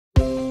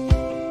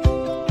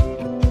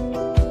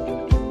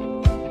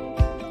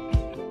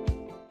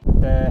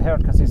The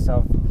herd consists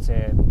of,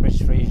 say,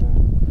 British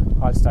Frisian,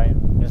 Holstein,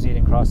 New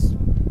Zealand cross,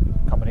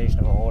 combination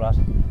of a whole lot.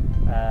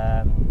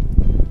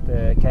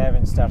 The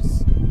calving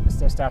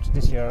started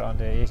this year on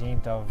the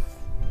 18th of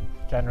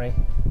January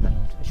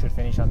and it should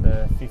finish on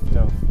the 5th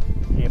of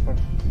April.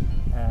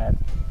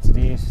 To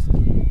date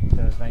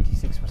there's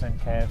 96%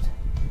 calved.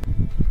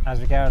 As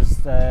regards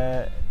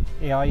the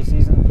AI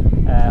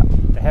season,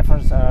 the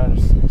heifers are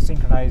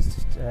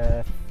synchronised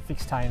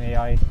fixed time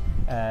AI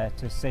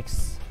to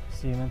 6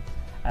 semen.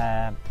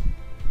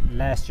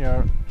 Last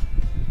year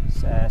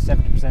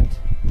 70%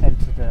 held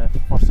to the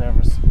first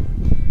service,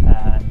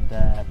 and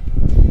the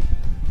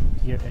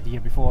year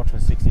before it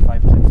was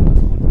 65%, so it was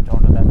a good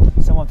return on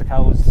that. Some of the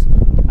cows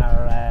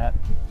are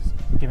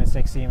given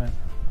 6 semen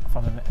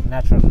from a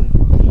natural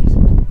heat.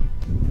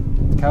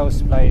 The cows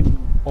supplied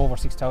over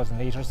 6,000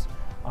 litres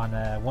on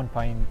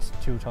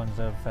 1.2 tonnes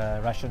of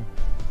ration,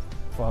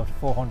 about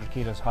 400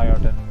 kilos higher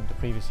than the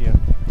previous year.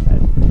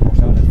 Works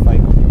out at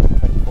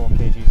 524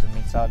 kgs of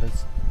meat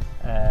solids,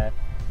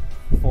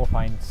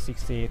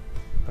 4.68%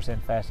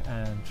 fat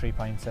and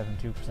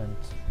 3.72%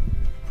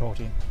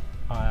 protein.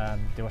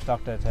 They were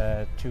stocked at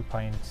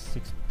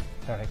 2.6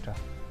 per hectare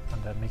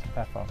on the milking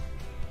platform.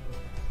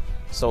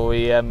 So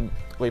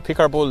we pick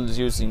our bulls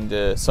using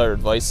the sire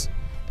advice.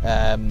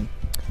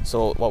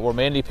 So what we're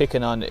mainly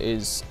picking on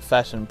is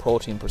fat and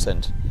protein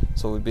percent.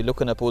 So we'll be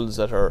looking at bulls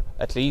that are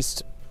at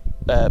least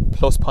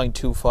plus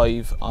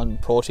 0.25 on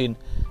protein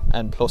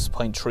and plus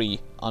 0.3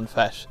 on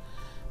fat.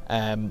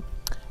 And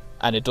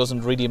it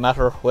doesn't really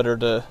matter whether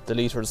the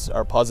litres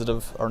are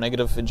positive or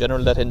negative. In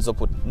general, that ends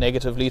up with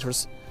negative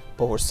litres,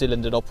 but we're still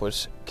ending up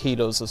with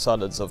kilos of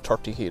solids of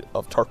 30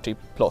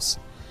 plus.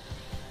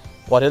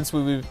 What else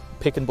we'll be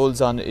picking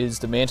bulls on is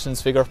the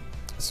maintenance figure.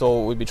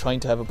 So we'll be trying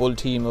to have a bull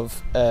team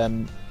of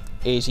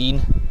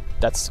 18.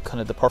 That's kind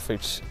of the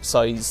perfect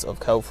size of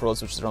cow for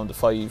us, which is around the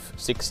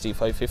 560,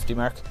 550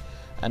 mark.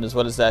 And as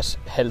well as that,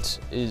 health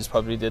is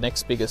probably the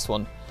next biggest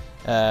one,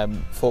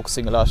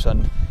 focusing a lot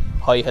on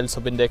high health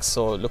sub-index,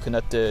 so looking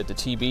at the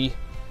TB,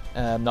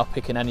 not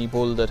picking any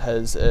bull that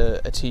has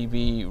a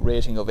TB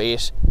rating of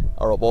 8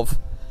 or above.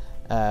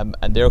 And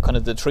they're kind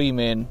of the 3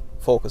 main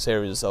focus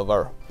areas of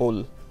our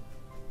bull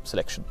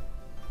selection.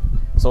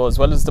 So as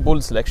well as the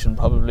bull selection,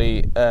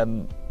 probably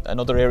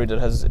another area that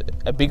has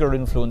a bigger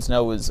influence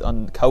now is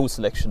on cow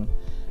selection.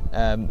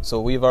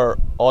 So we have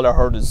all our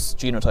herd is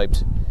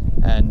genotyped,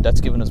 and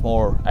that's given us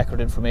more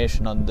accurate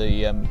information on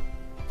the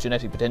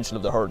genetic potential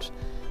of the herd,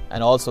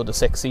 and also the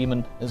sex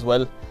semen as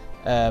well.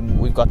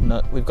 We've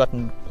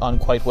gotten on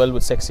quite well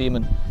with sex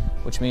semen,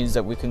 which means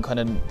that we can kind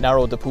of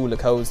narrow the pool of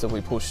cows that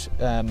we push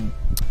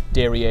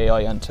dairy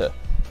AI onto.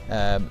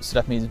 So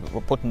that means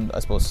we're putting, I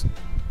suppose,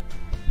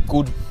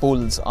 good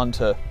bulls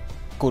onto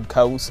good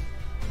cows,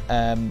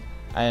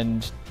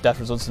 and that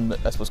results in,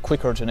 I suppose,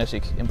 quicker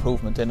genetic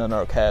improvement in on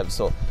our calves.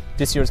 So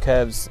this year's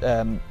calves,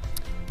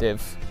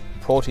 they've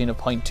protein of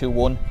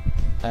 0.21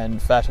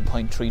 and fat of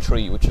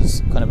 0.33, which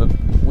is kind of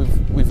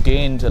we've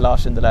gained a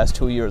lot in the last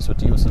 2 years with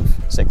the use of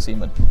sex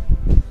semen.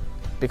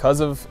 Because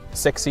of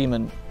sex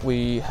semen,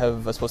 we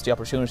have, I suppose, the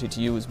opportunity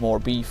to use more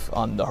beef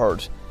on the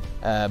herd.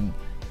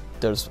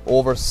 There's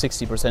over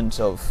 60%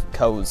 of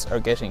cows are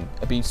getting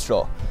a beef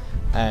straw,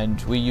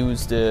 and we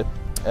use the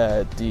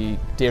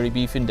dairy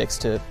beef index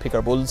to pick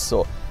our bulls.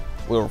 So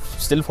we're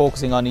still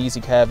focusing on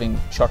easy calving,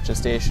 short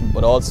gestation,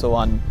 but also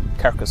on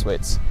carcass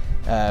weights,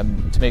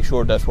 to make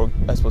sure that we're,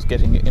 I suppose,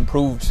 getting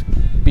improved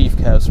beef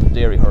calves from the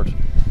dairy herd.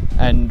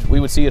 And we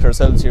would see it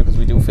ourselves here, because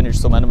we do finish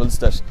some animals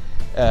that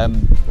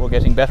we're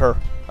getting better,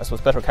 I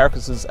suppose, better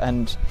carcasses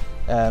and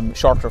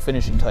shorter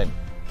finishing time.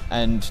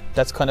 And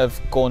that's kind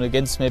of going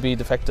against maybe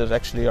the fact that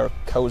actually our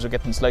cows are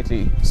getting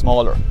slightly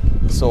smaller.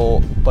 So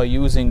by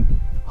using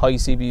high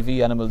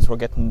CBV animals, we're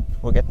getting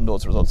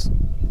those results.